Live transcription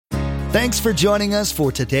Thanks for joining us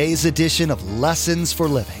for today's edition of Lessons for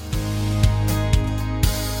Living.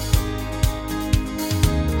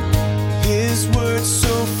 His word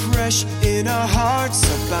so fresh in our hearts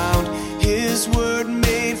abound. His word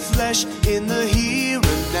made flesh in the here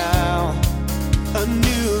and now. A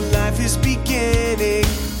new life is beginning.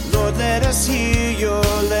 Lord, let us hear your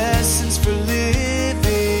lessons for living.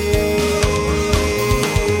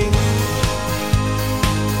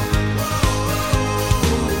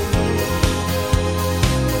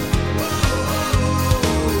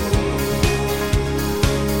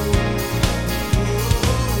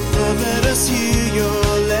 Lord, let us hear your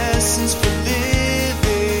lessons for living.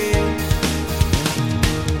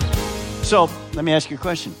 So, let me ask you a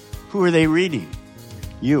question. Who are they reading?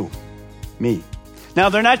 You, me. Now,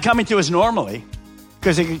 they're not coming to us normally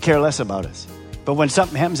because they could care less about us. But when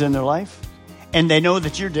something happens in their life and they know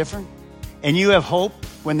that you're different and you have hope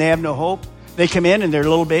when they have no hope, they come in and their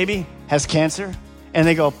little baby has cancer and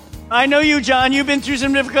they go, I know you, John. You've been through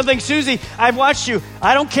some difficult things. Susie, I've watched you.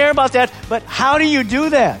 I don't care about that. But how do you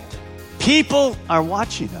do that? People are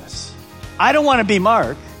watching us. I don't want to be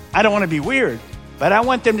Mark. I don't want to be weird. But I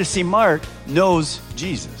want them to see Mark knows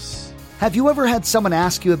Jesus. Have you ever had someone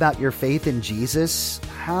ask you about your faith in Jesus?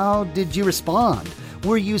 How did you respond?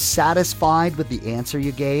 Were you satisfied with the answer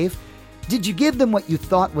you gave? Did you give them what you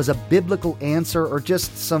thought was a biblical answer or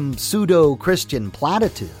just some pseudo-Christian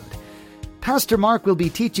platitude? Pastor Mark will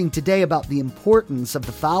be teaching today about the importance of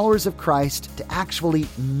the followers of Christ to actually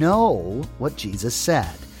know what Jesus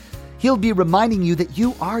said. He'll be reminding you that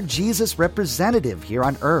you are Jesus' representative here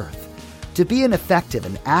on earth. To be an effective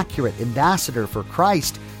and accurate ambassador for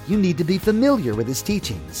Christ, you need to be familiar with his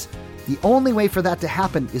teachings. The only way for that to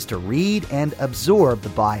happen is to read and absorb the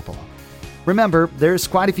Bible. Remember, there's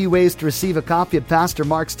quite a few ways to receive a copy of Pastor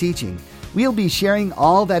Mark's teaching. We'll be sharing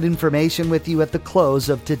all that information with you at the close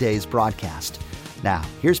of today's broadcast. Now,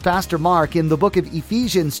 here's Pastor Mark in the book of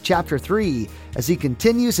Ephesians chapter 3 as he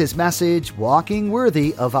continues his message, Walking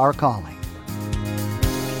Worthy of Our Calling.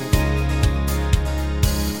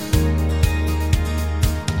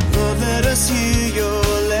 Lord, let us hear your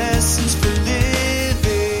lessons for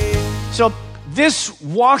living. So this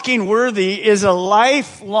walking worthy is a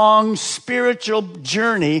lifelong spiritual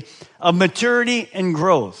journey of maturity and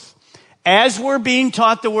growth. As we're being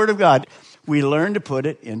taught the Word of God, we learn to put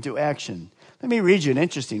it into action. Let me read you an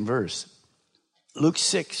interesting verse. Luke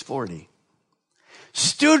 6:40.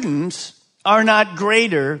 Students are not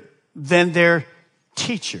greater than their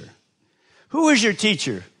teacher. Who is your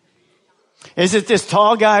teacher? Is it this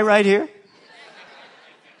tall guy right here?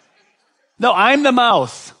 No, I'm the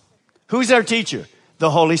mouth. Who's our teacher?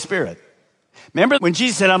 The Holy Spirit. Remember when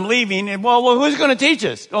Jesus said, I'm leaving, and well, who's going to teach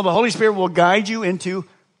us? Oh, the Holy Spirit will guide you into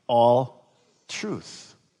all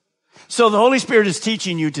truth. So the Holy Spirit is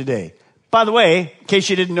teaching you today. By the way, in case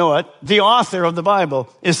you didn't know it, the author of the Bible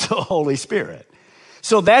is the Holy Spirit.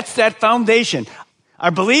 So that's that foundation.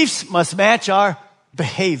 Our beliefs must match our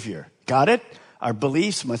behavior. Got it? Our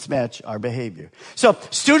beliefs must match our behavior. So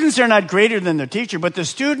students are not greater than their teacher, but the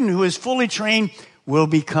student who is fully trained will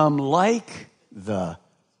become like the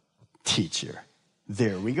teacher.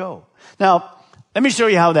 There we go. Now, let me show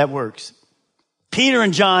you how that works. Peter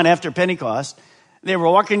and John, after Pentecost, they were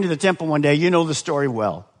walking to the temple one day. You know the story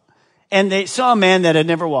well. And they saw a man that had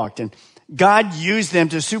never walked. And God used them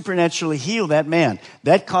to supernaturally heal that man.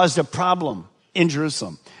 That caused a problem in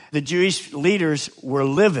Jerusalem. The Jewish leaders were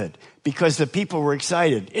livid because the people were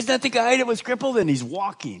excited. Isn't that the guy that was crippled and he's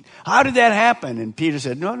walking? How did that happen? And Peter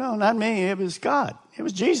said, no, not me. It was God. It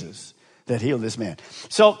was Jesus that healed this man.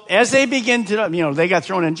 So as they begin to, they got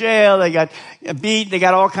thrown in jail, they got beat, they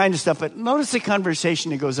got all kinds of stuff. But notice the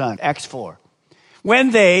conversation that goes on. Acts 4.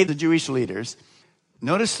 When they, the Jewish leaders,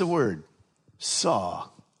 notice the word, saw.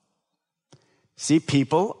 See,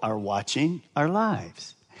 people are watching our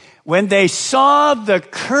lives. When they saw the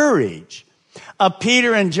courage of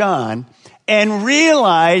Peter and John and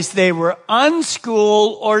realized they were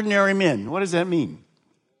unschooled, ordinary men. What does that mean?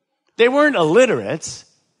 They weren't illiterates.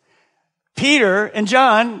 Peter and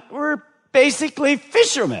John were basically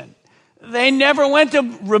fishermen. They never went to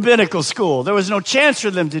rabbinical school. There was no chance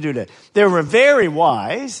for them to do that. They were very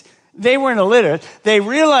wise. They weren't illiterate. They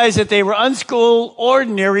realized that they were unschooled,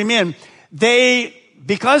 ordinary men.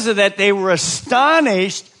 Because of that, they were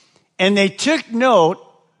astonished and they took note.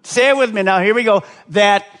 Say it with me now. Here we go.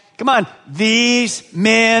 That, come on, these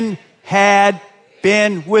men had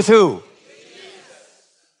been with who?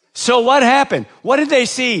 So what happened? What did they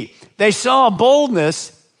see? They saw a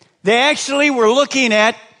boldness. They actually were looking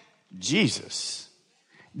at Jesus.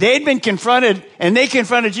 They'd been confronted, and they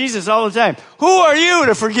confronted Jesus all the time. Who are you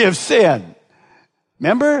to forgive sin?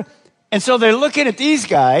 Remember? And so they're looking at these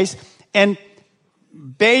guys, and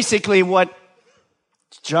basically what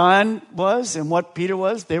John was and what Peter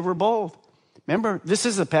was, they were both. Remember, this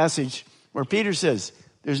is a passage where Peter says,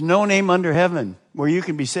 there's no name under heaven where you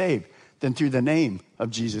can be saved than through the name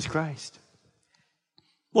of Jesus Christ.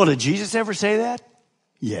 Well, did Jesus ever say that?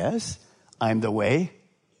 Yes. I'm the way,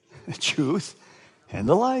 the truth, and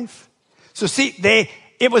the life. So see,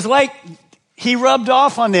 it was like he rubbed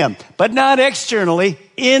off on them, but not externally,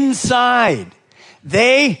 inside.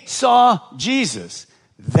 They saw Jesus.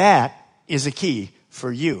 That is a key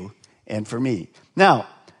for you and for me. Now,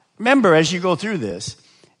 remember, as you go through this,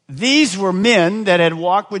 these were men that had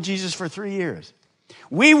walked with Jesus for 3 years.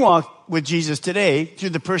 We walk with Jesus today through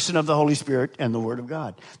the person of the Holy Spirit and the Word of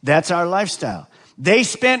God. That's our lifestyle. They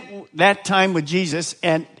spent that time with Jesus,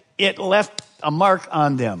 and it left a mark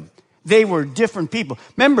on them. They were different people.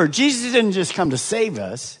 Remember, Jesus didn't just come to save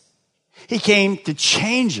us. He came to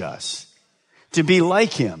change us, to be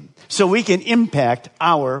like him, so we can impact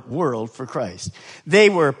our world for Christ. They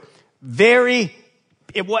were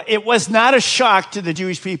it was not a shock to the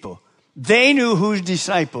Jewish people. They knew whose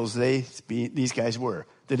disciples these guys were,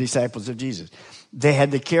 the disciples of Jesus. They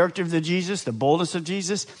had the character of Jesus, the boldness of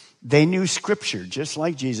Jesus. They knew Scripture just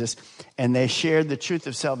like Jesus, and they shared the truth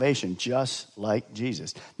of salvation just like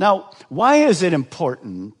Jesus. Now, why is it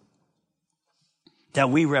important that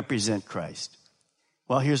we represent Christ?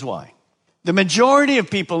 Well, here's why. The majority of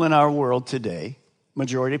people in our world today,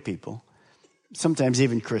 majority of people, sometimes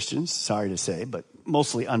even Christians, sorry to say, but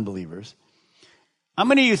mostly unbelievers. How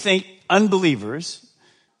many of you think unbelievers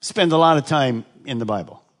spend a lot of time in the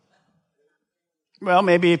Bible? Well,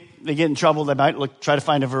 maybe if they get in trouble, they might try to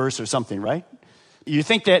find a verse or something, right? You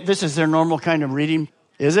think that this is their normal kind of reading?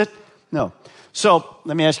 Is it? No. So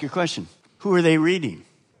let me ask you a question. Who are they reading?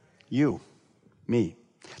 You, me.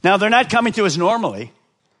 Now, they're not coming to us normally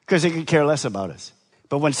because they could care less about us.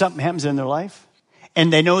 But when something happens in their life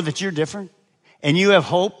and they know that you're different and you have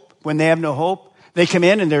hope when they have no hope, they come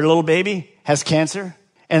in and their little baby has cancer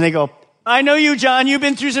and they go, I know you, John. You've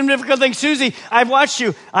been through some difficult things. Susie, I've watched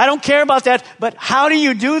you. I don't care about that. But how do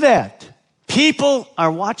you do that? People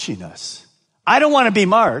are watching us. I don't want to be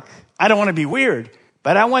Mark. I don't want to be weird.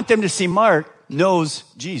 But I want them to see Mark knows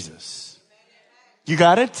Jesus. You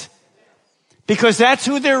got it? Because that's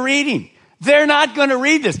who they're reading. They're not going to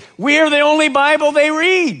read this. We're the only Bible they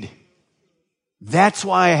read. That's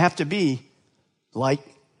why I have to be like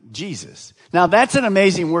Jesus. Now, that's an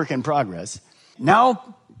amazing work in progress.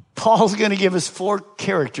 Now, Paul's going to give us 4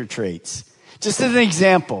 character traits. Just as an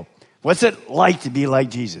example, what's it like to be like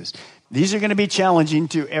Jesus? These are going to be challenging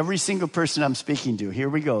to every single person I'm speaking to. Here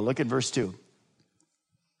we go. Look at verse 2.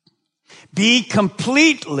 Be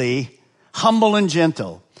completely humble and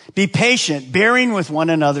gentle. Be patient, bearing with one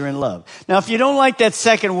another in love. Now, if you don't like that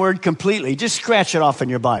second word completely, just scratch it off in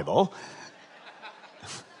your Bible.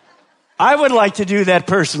 I would like to do that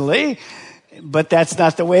personally, but that's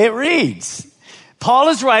not the way it reads. Paul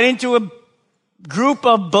is writing to a group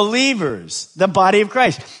of believers, the body of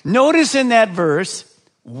Christ. Notice in that verse,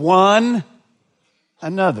 one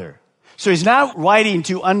another. So he's not writing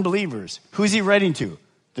to unbelievers. Who's he writing to?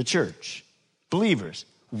 The church. Believers.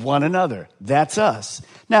 One another. That's us.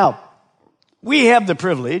 Now, we have the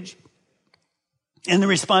privilege and the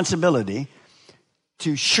responsibility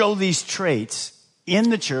to show these traits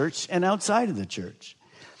in the church and outside of the church.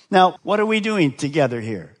 Now, what are we doing together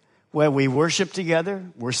here? Well, we worship together.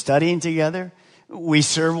 We're studying together. We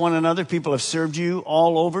serve one another. People have served you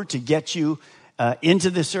all over to get you into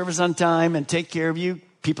the service on time and take care of you.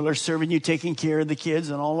 People are serving you, taking care of the kids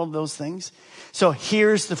and all of those things. So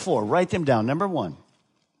here's the 4. Write them down. Number 1.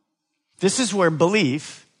 This is where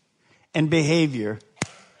belief and behavior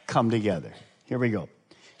come together. Here we go.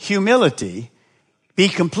 Humility. Be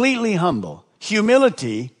completely humble.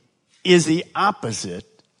 Humility is the opposite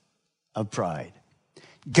of pride.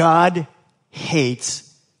 God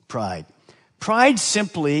hates pride. Pride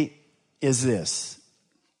simply is this.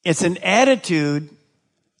 It's an attitude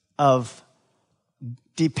of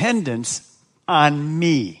dependence on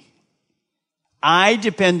me. I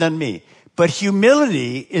depend on me. But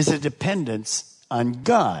humility is a dependence on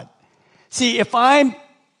God. See, if I'm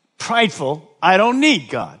prideful, I don't need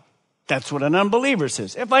God. That's what an unbeliever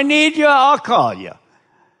says. If I need you, I'll call you.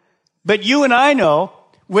 But you and I know,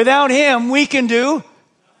 without him, we can do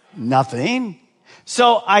nothing.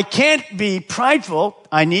 So I can't be prideful.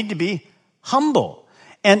 I need to be humble.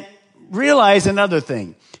 And realize another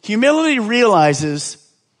thing. Humility realizes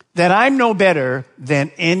that I'm no better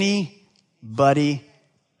than anybody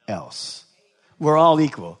else. We're all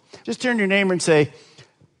equal. Just turn to your neighbor and say,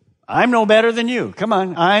 I'm no better than you. Come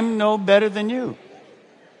on, I'm no better than you.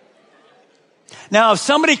 Now, if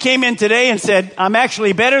somebody came in today and said, I'm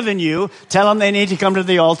actually better than you, tell them they need to come to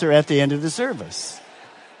the altar at the end of the service.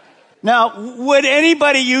 Now, would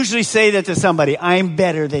anybody usually say that to somebody? I'm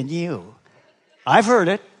better than you. I've heard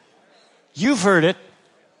it. You've heard it.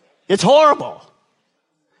 It's horrible.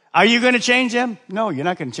 Are you going to change them? No, you're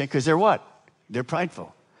not going to change, because they're what? They're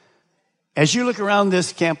prideful. As you look around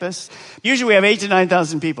this campus, usually we have 8,000 to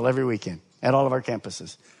 9,000 people every weekend at all of our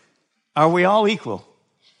campuses. Are we all equal?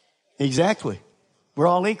 Exactly. We're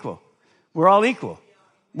all equal. We're all equal.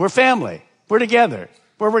 We're family. We're together.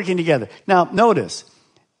 We're working together. Now, notice,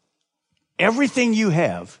 everything you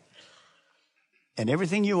have and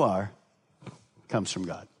everything you are comes from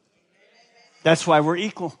God. That's why we're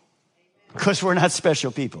equal, because we're not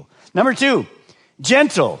special people. Number 2,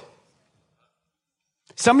 gentle.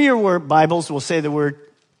 Some of your Bibles will say the word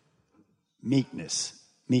meekness.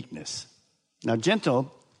 Meekness. Now,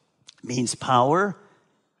 gentle means power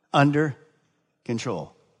under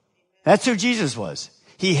control. That's who Jesus was.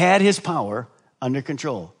 He had his power under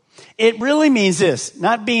control. It really means this,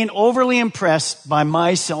 not being overly impressed by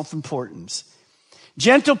my self-importance.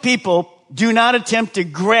 Gentle people do not attempt to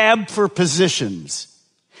grab for positions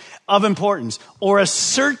of importance or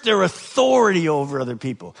assert their authority over other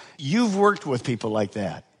people. You've worked with people like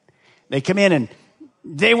that. They come in and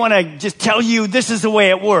they want to just tell you this is the way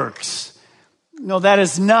it works. No, that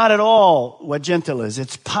is not at all what gentle is.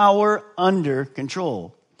 It's power under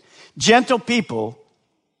control. Gentle people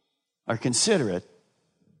are considerate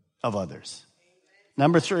of others.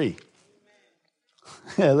 Number 3.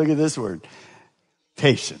 Look at this word.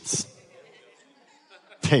 Patience.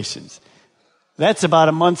 Patience. That's about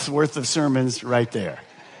a month's worth of sermons right there.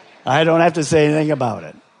 I don't have to say anything about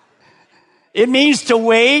it. It means to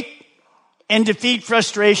wait and defeat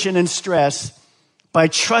frustration and stress by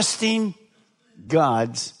trusting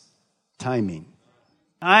God's timing.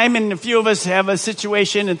 And a few of us have a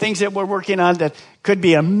situation and things that we're working on that could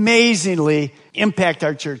be amazingly impact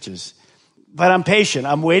our churches. But I'm patient.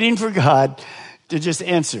 I'm waiting for God to just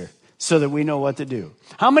answer so that we know what to do.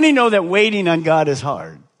 How many know that waiting on God is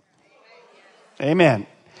hard? Amen.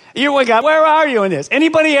 You're with God. Where are you in this?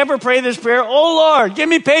 Anybody ever pray this prayer? Oh, Lord, give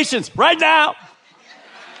me patience right now.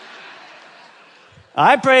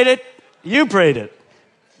 I prayed it. You prayed it.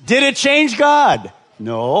 Did it change God?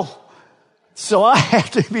 No. So I have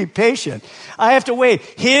to be patient. I have to wait.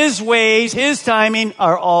 His ways, his timing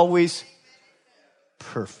are always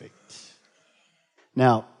perfect.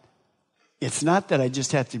 Now, it's not that I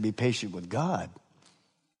just have to be patient with God.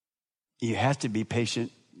 You have to be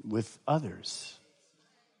patient with others.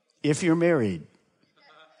 If you're married,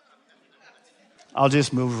 I'll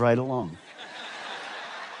just move right along.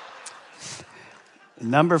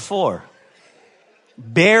 Number 4,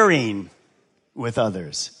 bearing with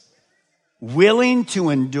others, willing to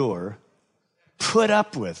endure, put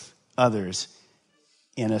up with others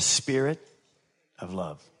in a spirit of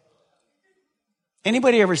love.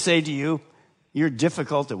 Anybody ever say to you, you're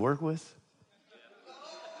difficult to work with?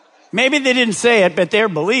 Maybe they didn't say it, but they're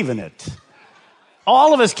believing it.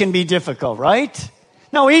 All of us can be difficult, right?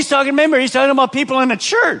 No, he's talking about people in the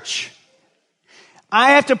church.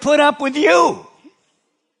 I have to put up with you.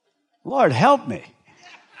 Lord, help me.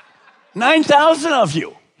 9,000 of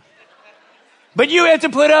you. But you have to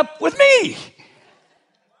put up with me.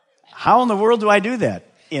 How in the world do I do that?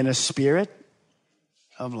 In a spirit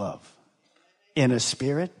of love. In a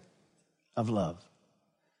spirit of love.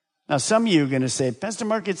 Now, some of you are going to say, Pastor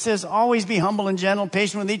Mark, it says always be humble and gentle,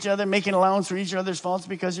 patient with each other, making allowance for each other's faults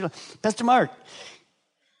because you're... Pastor Mark,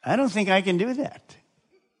 I don't think I can do that.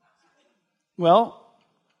 Well,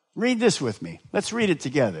 read this with me. Let's read it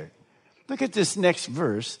together. Look at this next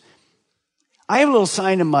verse. I have a little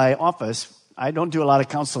sign in my office. I don't do a lot of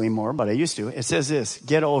counseling anymore, but I used to. It says this,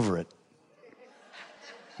 get over it.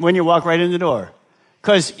 When you walk right in the door.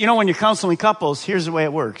 Because, when you're counseling couples, here's the way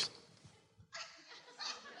it works.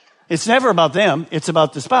 It's never about them. It's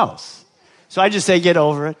about the spouse. So I just say, get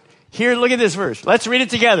over it. Here, look at this verse. Let's read it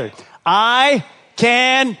together. I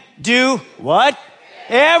can do what?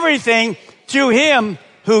 Everything to him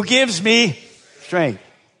who gives me strength.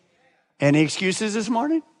 Any excuses this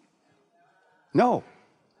morning? No.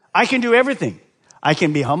 I can do everything. I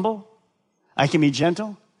can be humble. I can be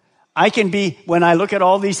gentle. I can be, when I look at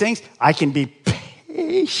all these things, I can be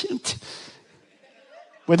patient.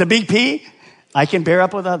 With a big P, I can bear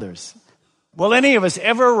up with others. Will any of us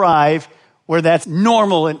ever arrive where that's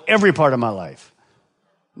normal in every part of my life?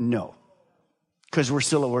 No. Because we're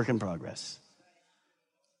still a work in progress.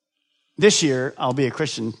 This year, I'll be a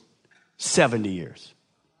Christian 70 years.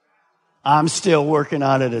 I'm still working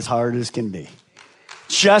on it as hard as can be.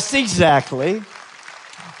 Just exactly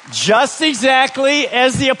Just exactly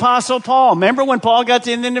as the Apostle Paul. Remember when Paul got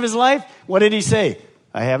to the end of his life? What did he say?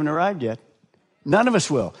 I haven't arrived yet. None of us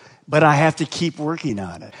will. But I have to keep working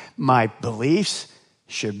on it. My beliefs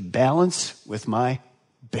should balance with my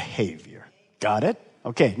behavior. Got it?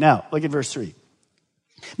 Okay, now look at verse 3.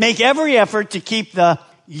 Make every effort to keep the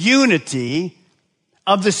unity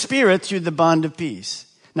of the Spirit through the bond of peace.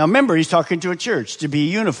 Now remember, he's talking to a church to be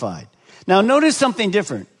unified. Now notice something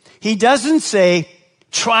different. He doesn't say,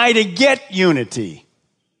 try to get unity.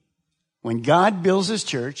 When God builds his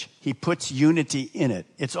church, he puts unity in it.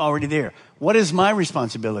 It's already there. What is my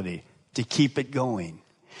responsibility? To keep it going.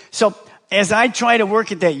 So as I try to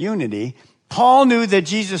work at that unity, Paul knew that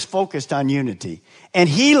Jesus focused on unity, and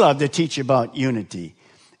he loved to teach about unity.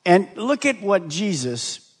 And look at what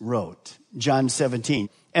Jesus wrote, John 17.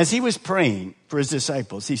 As he was praying for his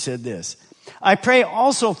disciples, he said this, I pray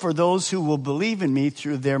also for those who will believe in me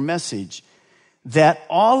through their message, that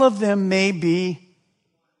all of them may be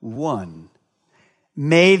one.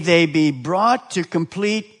 May they be brought to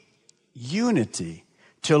complete unity,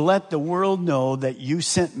 to let the world know that you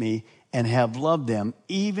sent me and have loved them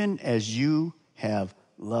even as you have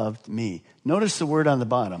loved me. Notice the word on the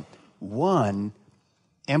bottom. One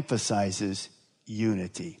emphasizes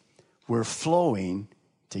unity. We're flowing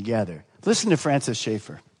together. Listen to Francis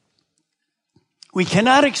Schaeffer. We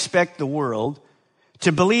cannot expect the world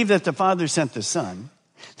to believe that the Father sent the Son,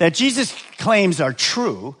 that Jesus' claims are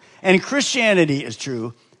true, and Christianity is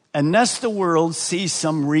true, unless the world sees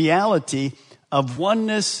some reality of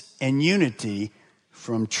oneness and unity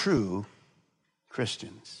from true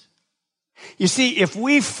Christians. You see, if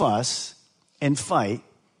we fuss and fight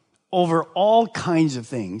over all kinds of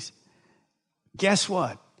things, guess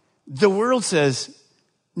what? The world says,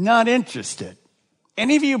 not interested.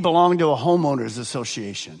 Any of you belong to a homeowners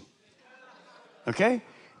association? Okay?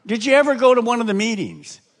 Did you ever go to one of the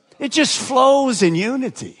meetings? It just flows in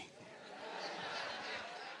unity.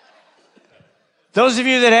 Those of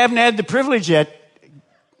you that haven't had the privilege yet,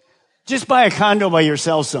 just buy a condo by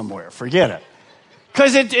yourself somewhere. Forget it.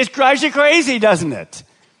 Because it drives you crazy, doesn't it?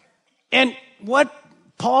 And what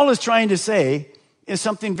Paul is trying to say is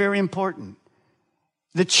something very important.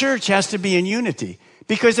 The church has to be in unity.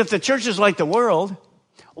 Because if the church is like the world,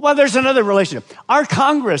 well, there's another relationship. Our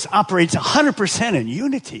Congress operates 100% in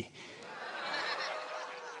unity.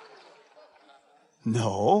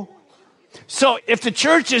 No. So if the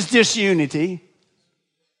church is disunity,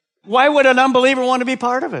 why would an unbeliever want to be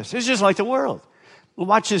part of us? It's just like the world. Well,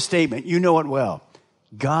 watch this statement. You know it well.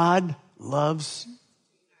 God loves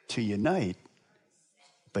to unite,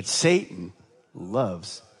 but Satan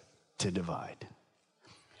loves to divide.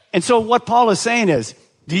 And so what Paul is saying is,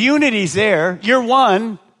 the unity's there. You're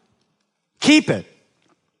one. Keep it.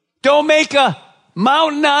 Don't make a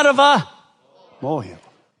mountain out of a molehill.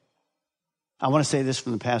 I want to say this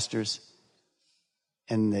from the pastors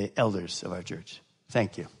and the elders of our church.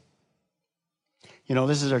 Thank you. You know,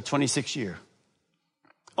 this is our 26th year.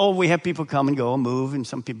 Oh, we have people come and go and move, and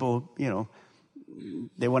some people, you know,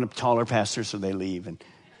 they want a taller pastor, so they leave, and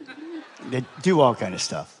they do all kind of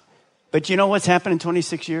stuff. But you know what's happened in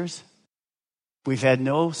 26 years? We've had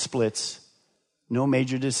no splits, no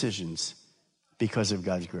major decisions because of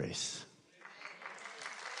God's grace.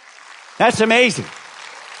 That's amazing.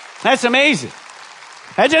 That's amazing.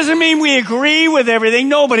 That doesn't mean we agree with everything.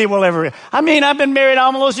 Nobody will ever. I mean, I've been married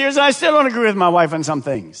all those years, and I still don't agree with my wife on some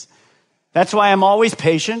things. That's why I'm always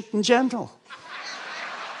patient and gentle.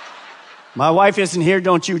 My wife isn't here.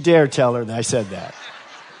 Don't you dare tell her that I said that.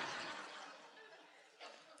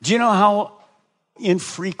 Do you know how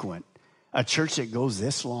infrequent a church that goes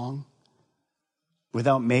this long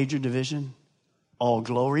without major division? All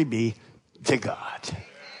glory be to God.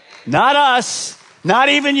 Not us, not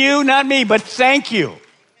even you, not me, but thank you.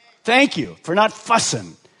 Thank you for not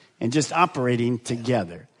fussing and just operating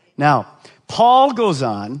together. Now, Paul goes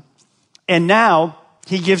on, and now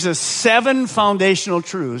he gives us 7 foundational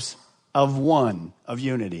truths of one, of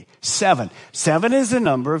unity. 7. 7 is the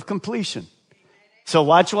number of completion. So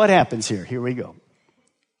watch what happens here. Here we go.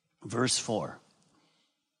 Verse 4.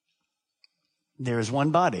 There is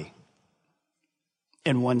one body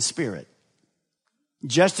and one spirit,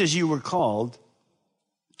 just as you were called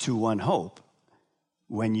to one hope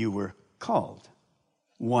when you were called.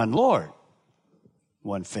 One Lord,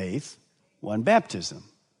 one faith, one baptism,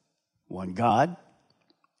 one God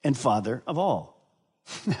and Father of all.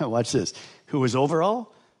 Now watch this. Who is over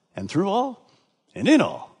all and through all and in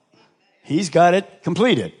all. He's got it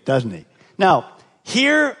completed, doesn't he? Now,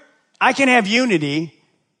 here I can have unity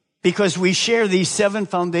because we share these 7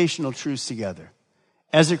 foundational truths together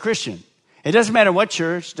as a Christian. It doesn't matter what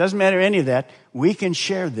church, doesn't matter any of that. We can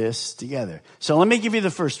share this together. So let me give you the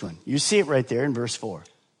first one. You see it right there in verse 4.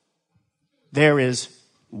 There is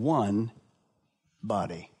one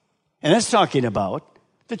body. And that's talking about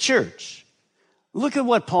the church. Look at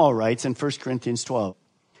what Paul writes in 1 Corinthians 12.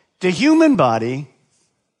 The human body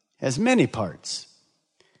has many parts,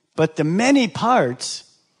 but the many parts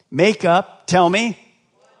make up, tell me,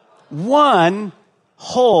 one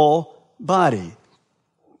whole body.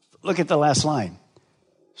 Look at the last line.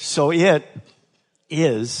 So it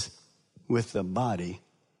is with the body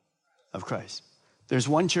of Christ. There's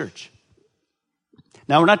one church.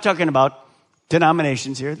 Now, we're not talking about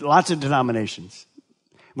denominations here. Lots of denominations.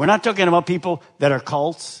 We're not talking about people that are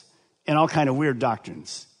cults and all kind of weird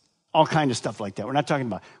doctrines. All kind of stuff like that. We're not talking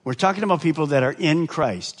about. We're talking about people that are in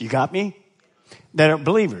Christ. You got me? That are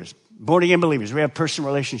believers, born again believers. We have a personal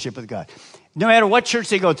relationship with God. No matter what church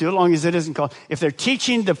they go to, as long as it isn't called, if they're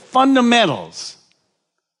teaching the fundamentals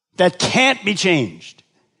that can't be changed,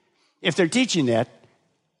 if they're teaching that,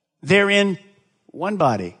 they're in one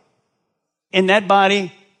body. In that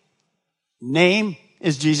body, name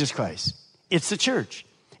is Jesus Christ. It's the church.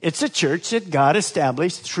 It's a church that God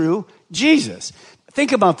established through Jesus.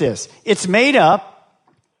 Think about this. It's made up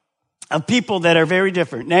of people that are very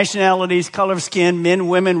different. Nationalities, color of skin, men,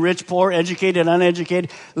 women, rich, poor, educated,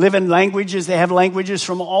 uneducated, live in languages. They have languages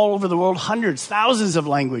from all over the world, hundreds, thousands of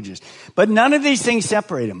languages. But none of these things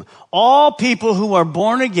separate them. All people who are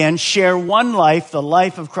born again share one life, the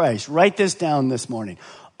life of Christ. Write this down this morning.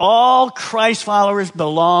 All Christ followers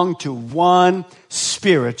belong to one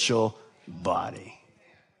spiritual body.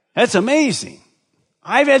 That's amazing.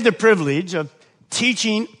 I've had the privilege of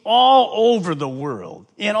teaching all over the world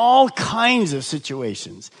in all kinds of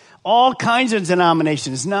situations, all kinds of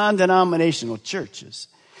denominations, non-denominational churches,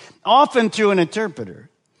 often through an interpreter,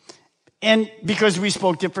 and because we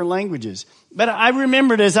spoke different languages. But I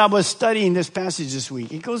remembered as I was studying this passage this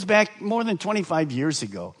week, it goes back more than 25 years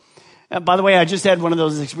ago. By the way, I just had one of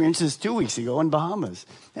those experiences 2 weeks ago in Bahamas.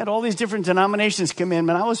 Had all these different denominations come in,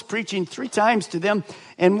 and I was preaching 3 times to them,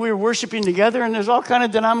 and we were worshiping together, and there's all kind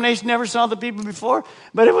of denominations, never saw the people before,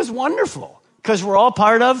 but it was wonderful, because we're all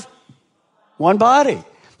part of one body.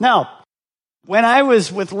 Now, when I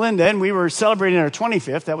was with Linda, and we were celebrating our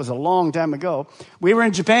 25th, that was a long time ago, we were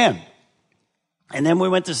in Japan. And then we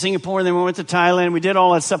went to Singapore, and then we went to Thailand, we did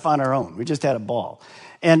all that stuff on our own. We just had a ball.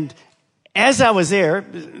 And as I was there,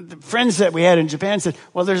 the friends that we had in Japan said,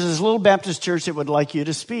 well, there's this little Baptist church that would like you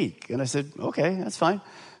to speak. And I said, okay, that's fine.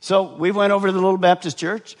 So we went over to the little Baptist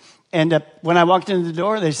church. And when I walked into the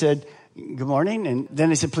door, they said, good morning. And then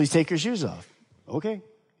they said, please take your shoes off. Okay.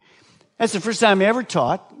 That's the first time I ever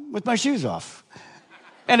taught with my shoes off.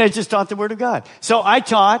 And I just taught the Word of God. So I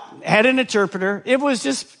taught, had an interpreter. It was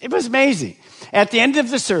amazing. At the end of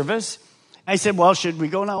the service, I said, well, should we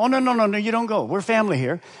go now? Oh, no, you don't go. We're family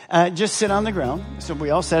here. Just sit on the ground. So we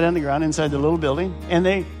all sat on the ground inside the little building, and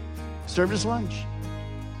they served us lunch.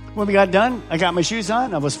 When we got done, I got my shoes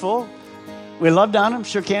on. I was full. We loved on them,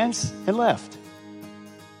 shook hands, and left.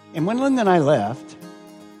 And when Linda and I left,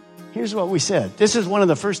 here's what we said. This is one of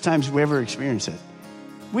the first times we ever experienced it.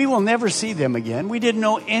 We will never see them again. We didn't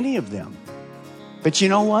know any of them. But you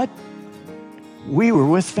know what? We were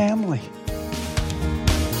with family.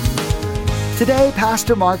 Today,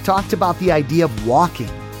 Pastor Mark talked about the idea of walking,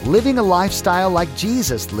 living a lifestyle like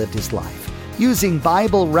Jesus lived his life. Using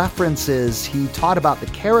Bible references, he taught about the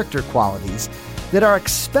character qualities that are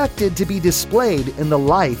expected to be displayed in the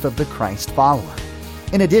life of the Christ follower.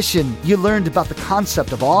 In addition, you learned about the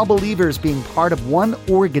concept of all believers being part of one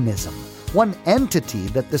organism, one entity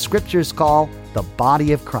that the Scriptures call the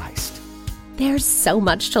body of Christ. There's so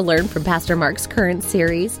much to learn from Pastor Mark's current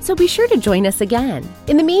series, so be sure to join us again.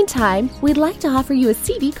 In the meantime, we'd like to offer you a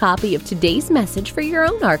CD copy of today's message for your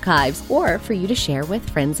own archives or for you to share with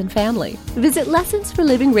friends and family. Visit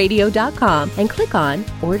lessonsforlivingradio.com and click on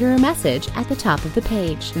Order a Message at the top of the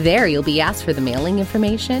page. There you'll be asked for the mailing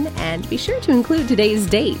information, and be sure to include today's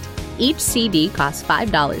date. Each CD costs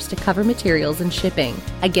 $5 to cover materials and shipping.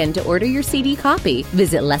 Again, to order your CD copy,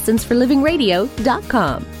 visit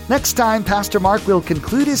lessonsforlivingradio.com. Next time, Pastor Mark will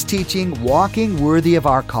conclude his teaching, Walking Worthy of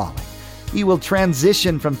Our Calling. He will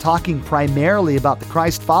transition from talking primarily about the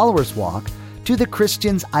Christ follower's walk to the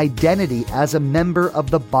Christian's identity as a member of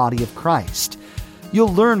the body of Christ.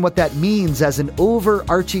 You'll learn what that means as an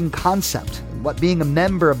overarching concept and what being a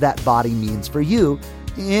member of that body means for you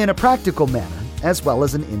in a practical manner, as well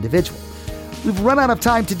as an individual. We've run out of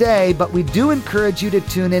time today, but we do encourage you to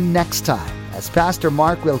tune in next time as Pastor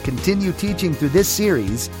Mark will continue teaching through this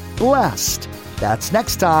series, Blessed. That's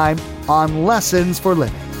next time on Lessons for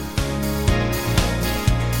Living.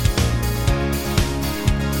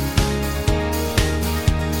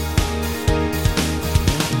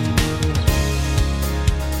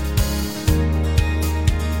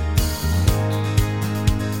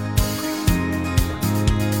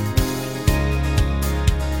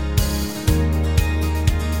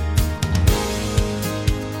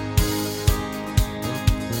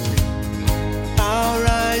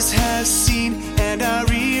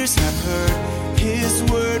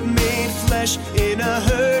 fresh in a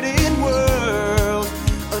hurting world.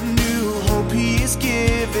 A new hope he is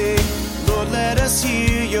giving.